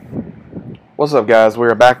What's up, guys?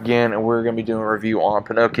 We're back again, and we're going to be doing a review on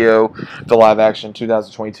Pinocchio, the live-action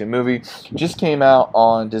 2022 movie. Just came out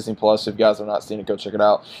on Disney Plus. So if you guys have not seen it, go check it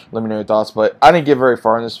out. Let me know your thoughts. But I didn't get very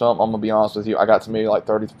far in this film. I'm going to be honest with you. I got to maybe like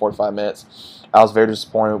 30 to 45 minutes. I was very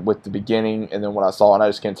disappointed with the beginning, and then when I saw it, I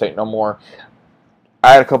just couldn't take no more.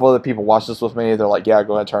 I had a couple other people watch this with me. They're like, yeah,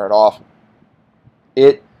 go ahead and turn it off.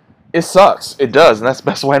 It sucks. It does, and that's the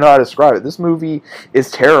best way I know how to describe it. This movie is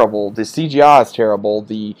terrible. The CGI is terrible.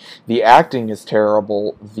 The acting is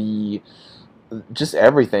terrible. Just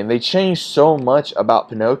everything. They changed so much about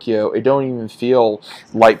Pinocchio. It don't even feel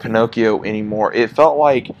like Pinocchio anymore. It felt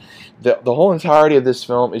like the whole entirety of this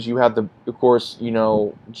film is you have of course,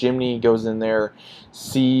 Jiminy goes in there,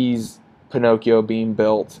 sees Pinocchio being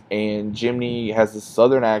built, and Jiminy has this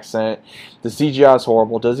southern accent. The CGI is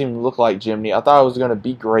horrible. It doesn't even look like Jiminy. I thought it was going to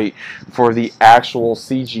be great for the actual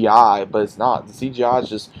CGI, but it's not. The CGI is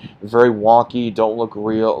just very wonky, don't look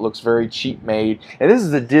real. It looks very cheap made. And this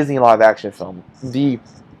is a Disney live action film. The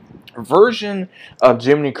version of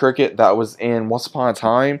Jiminy Cricket that was in Once Upon a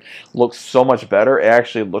Time looks so much better. It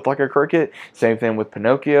actually looked like a cricket. Same thing with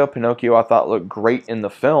Pinocchio. Pinocchio I thought looked great in the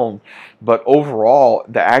film, but overall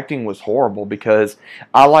the acting was horrible because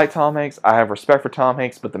I like Tom Hanks. I have respect for Tom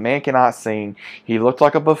Hanks, but the man cannot sing. He looked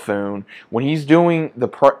like a buffoon. When he's doing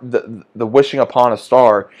the wishing upon a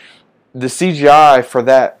star, the CGI for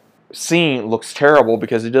that scene looks terrible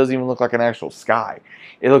because it doesn't even look like an actual sky.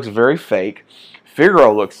 It looks very fake.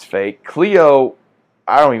 Figaro looks fake. Cleo,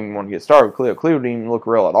 I don't even want to get started with Cleo. Cleo didn't even look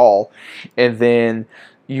real at all. And then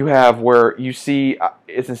you have where you see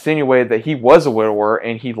it's insinuated that he was a widower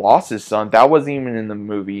and he lost his son. That wasn't even in the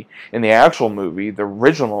movie, in the actual movie, the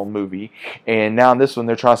original movie. And now in this one,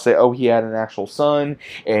 they're trying to say, oh, he had an actual son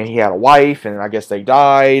and he had a wife and I guess they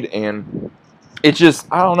died. And it just,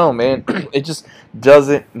 I don't know, man. It just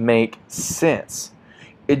doesn't make sense.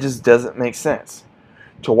 It just doesn't make sense.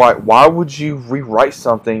 To why would you rewrite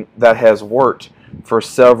something that has worked for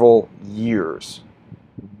several years?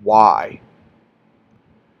 Why?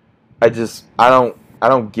 I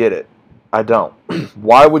don't get it. I don't.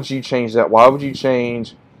 Why would you change that? Why would you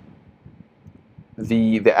change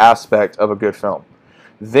the aspect of a good film?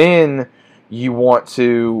 Then you want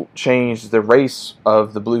to change the race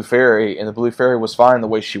of the Blue Fairy, and the Blue Fairy was fine the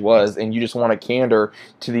way she was, and you just want to cander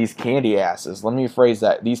to these candy asses. Let me phrase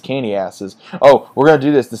that. These candy asses. Oh, we're going to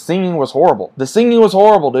do this. The singing was horrible. The singing was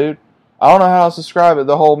horrible, dude. I don't know how else to describe it.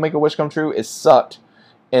 The whole Make-A-Wish Come True, it sucked.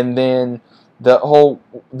 And then the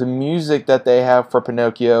music that they have for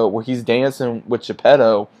Pinocchio, where he's dancing with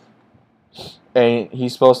Geppetto, and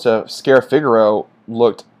he's supposed to scare Figaro,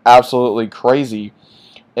 looked absolutely crazy.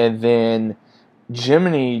 And then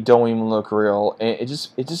Jiminy don't even look real, and it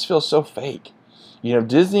just feels so fake.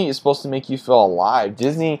 Disney is supposed to make you feel alive.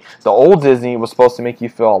 The old Disney was supposed to make you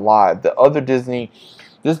feel alive. The other Disney,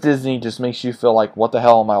 this Disney just makes you feel like, what the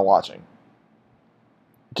hell am I watching?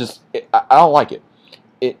 I don't like it.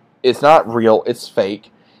 It's not real. It's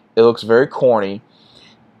fake. It looks very corny,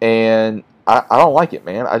 and I don't like it,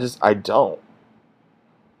 man. I don't.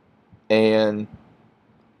 And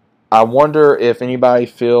I wonder if anybody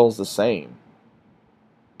feels the same,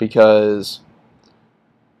 because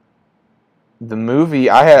the movie,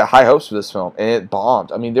 I had high hopes for this film, and it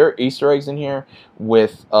bombed. I mean, there are Easter eggs in here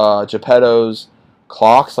with Geppetto's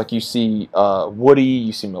clocks. Like, you see Woody,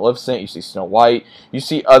 you see Maleficent, you see Snow White, you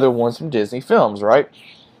see other ones from Disney films, right?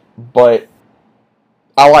 But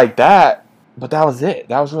I like that, but that was it.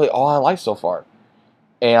 That was really all I liked so far.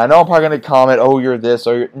 And I know I'm probably going to comment, oh, you're this,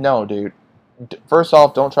 or no, dude. First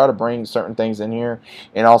off, don't try to bring certain things in here,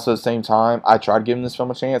 and also at the same time, I tried giving this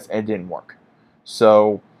film a chance, and it didn't work.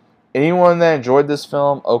 So, anyone that enjoyed this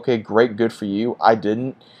film, okay, great, good for you. I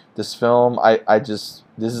didn't. This film, this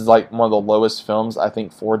is like one of the lowest films, I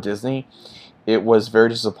think, for Disney. It was very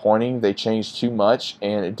disappointing. They changed too much,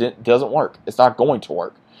 and it doesn't work. It's not going to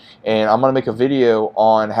work. And I'm going to make a video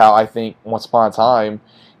on how I think Once Upon a Time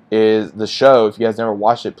is the show. If you guys never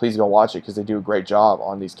watched it, please go watch it, because they do a great job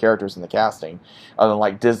on these characters and the casting, other than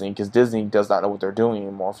like Disney, because Disney does not know what they're doing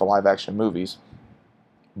anymore for live action movies.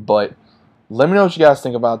 But let me know what you guys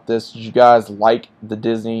think about this. Did you guys like the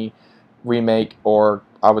Disney remake, or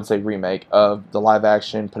I would say remake, of the live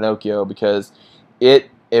action Pinocchio? Because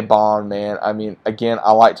it bombed, man. I mean, again,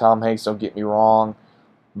 I like Tom Hanks, don't get me wrong,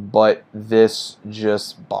 but this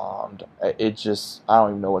just bombed. I don't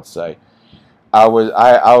even know what to say.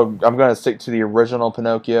 I'm gonna stick to the original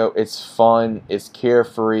Pinocchio. It's fun. It's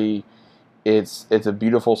carefree. It's a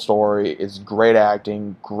beautiful story. It's great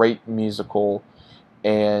acting, great musical,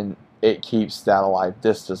 and it keeps that alive.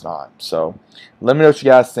 This does not. So let me know what you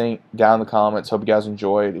guys think down in the comments. Hope you guys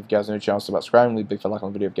enjoyed. If you guys are new to the channel, subscribe, leave a big fat like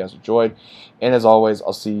on the video if you guys enjoyed. And as always,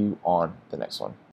 I'll see you on the next one.